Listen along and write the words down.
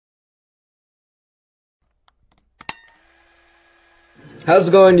How's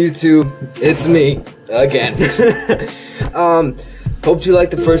it going, YouTube? It's me again. Hope you liked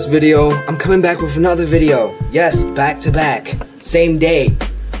the first video. I'm coming back with another video. Yes, back to back, same day,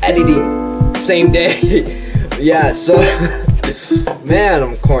 editing, same day. Yeah, so man,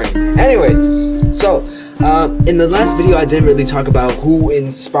 I'm corny. Anyways, so in the last video, I didn't really talk about who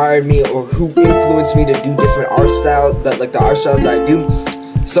inspired me or who influenced me to do different art styles, like the art styles that I do.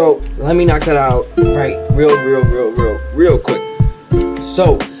 So let me knock that out right, real quick.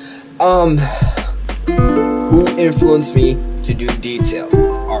 So, who influenced me to do detail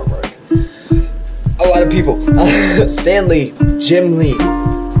artwork? A lot of people. Stan Lee, Jim Lee,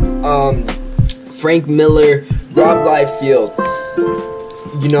 Frank Miller, Rob Liefield,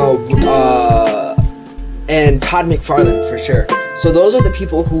 and Todd Mcfarlane for sure. So those are the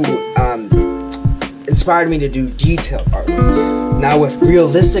people who inspired me to do detail artwork. Now with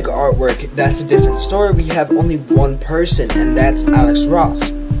realistic artwork, that's a different story. We have only one person, and that's Alex Ross.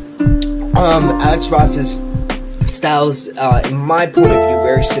 Alex Ross's styles, in my point of view,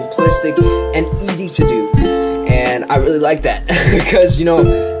 very simplistic and easy to do, and I really like that because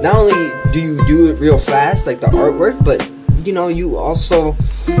not only do you do it real fast, like the artwork, but you also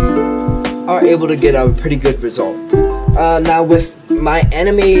are able to get a pretty good result. Now with my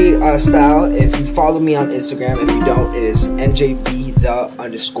anime style, if you follow me on Instagram, if you don't, it is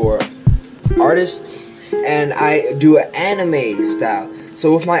NJB_artist, and I do an anime style.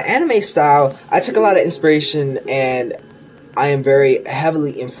 So with my anime style, I took a lot of inspiration, and I am very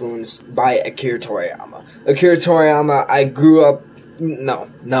heavily influenced by Akira Toriyama. Akira Toriyama, I grew up, no,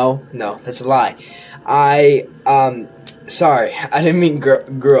 that's a lie. Sorry, I didn't mean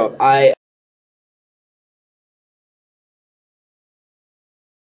grew up.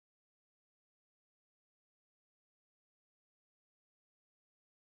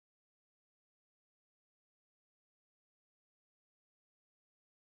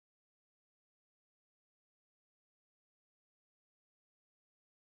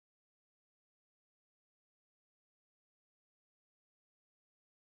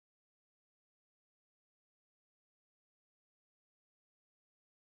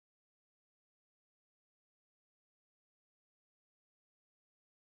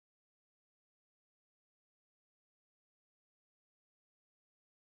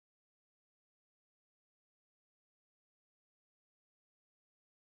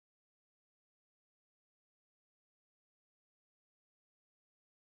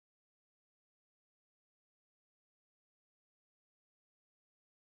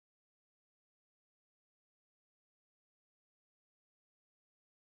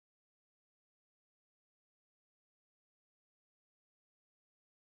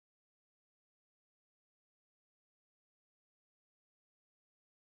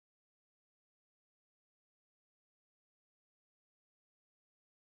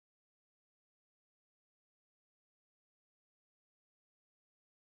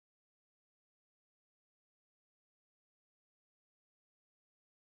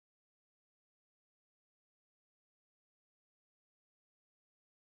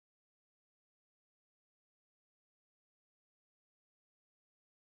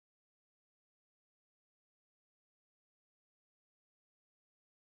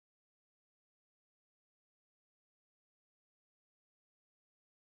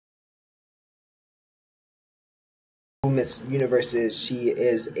 Miss Universe is, she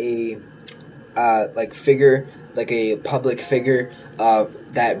is a figure, like a public figure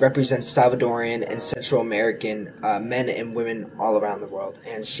that represents Salvadorian and Central American men and women all around the world,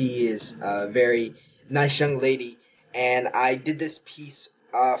 and she is a very nice young lady, and I did this piece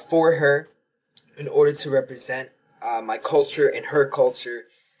for her in order to represent my culture and her culture,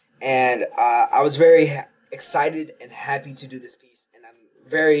 and I was very excited and happy to do this piece, and I'm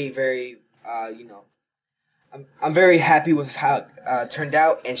very I'm very happy with how it turned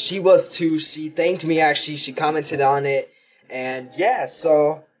out, and she was too. She thanked me, actually. She commented on it, and yeah,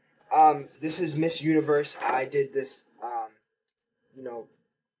 so this is Miss Universe. I did this, not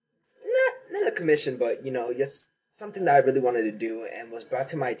a commission, but just something that I really wanted to do, and was brought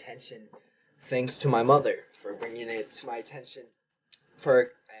to my attention thanks to my mother for bringing it to my attention.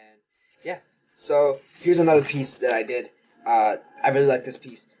 And yeah, so here's another piece that I did. I really like this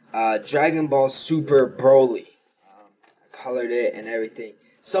piece. Dragon Ball Super Broly. I colored it and everything.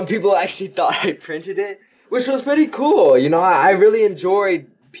 Some people actually thought I printed it, which was pretty cool. I really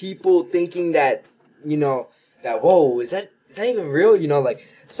enjoyed people thinking that, that, whoa, is that even real? Like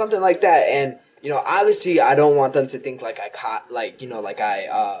something like that. And, obviously I don't want them to think like I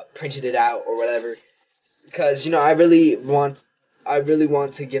printed it out or whatever, because, I really want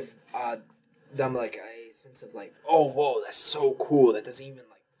to give them like a sense of like, oh, whoa, that's so cool. That doesn't even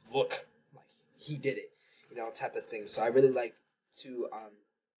like look like he did it, you know, type of thing. So I really like to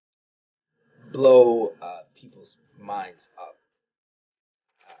blow people's minds up,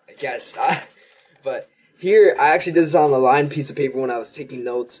 I guess. But here, I actually did this on a lined piece of paper when I was taking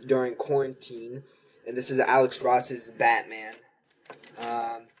notes during quarantine. And this is Alex Ross's Batman.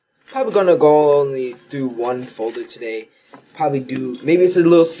 Probably gonna go only through one folder today. Probably do, maybe it's a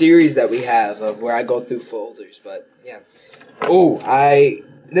little series that we have of where I go through folders. But yeah. Oh,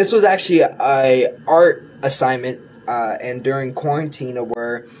 this was actually a art assignment, and during quarantine,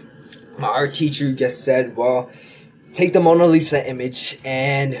 where my art teacher just said, well, take the Mona Lisa image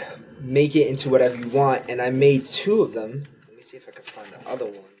and make it into whatever you want. And I made 2 of them. Let me see if I can find the other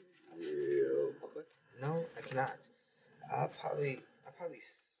one real quick. No, I cannot.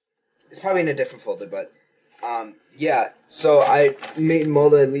 It's probably in a different folder, but yeah. So I made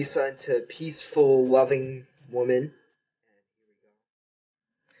Mona Lisa into a peaceful, loving woman.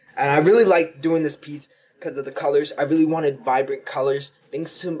 And I really like doing this piece because of the colors. I really wanted vibrant colors.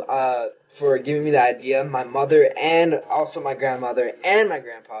 Thanks to for giving me the idea, my mother and also my grandmother and my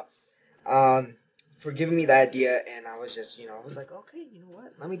grandpa, for giving me the idea. And I was just, I was like, okay, you know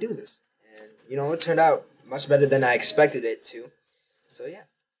what? Let me do this. And it turned out much better than I expected it to. So yeah.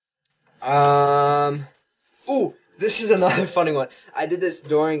 Ooh, this is another funny one. I did this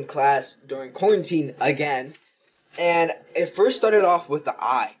during class during quarantine again, and it first started off with the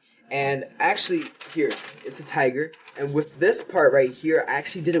eye. And actually, here, it's a tiger. And with this part right here, I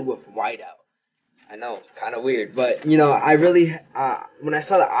actually did it with whiteout. I know, kind of weird. But, I really, when I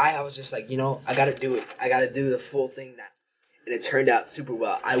saw the eye, I was just like, I got to do it. I got to do the full thing now. And it turned out super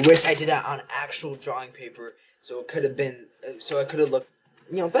well. I wish I did that on actual drawing paper so it could have looked,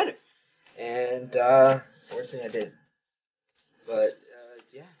 better. And, fortunately, I didn't. But,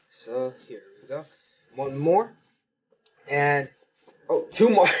 yeah, so here we go. One more. And, 2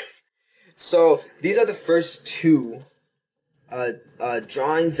 more. So these are the first 2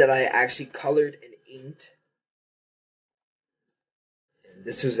 drawings that I actually colored and inked. And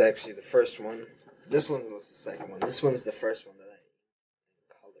this was actually the first one. This one was the second one. This one is the first one that I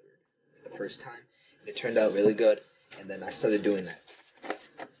colored the first time. It turned out really good, and then I started doing that.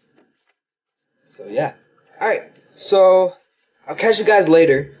 So yeah. Alright, so I'll catch you guys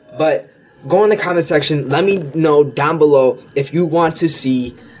later, but go in the comment section. Let me know down below if you want to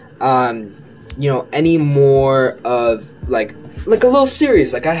see any more of like a little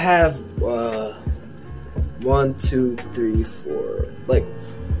series. Like I have 1, 2, 3, 4, like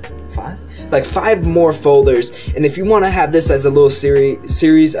 5? Like 5 more folders. And if you want to have this as a little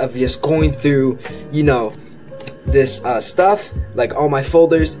series of just going through, this stuff, like all my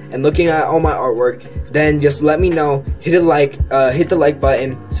folders and looking at all my artwork, then just let me know. Hit the like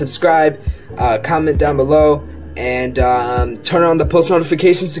button, subscribe, comment down below, and turn on the post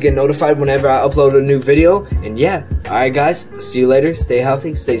notifications to get notified whenever I upload a new video. And yeah, alright guys, see you later. Stay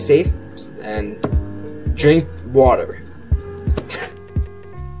healthy, stay safe, and drink water.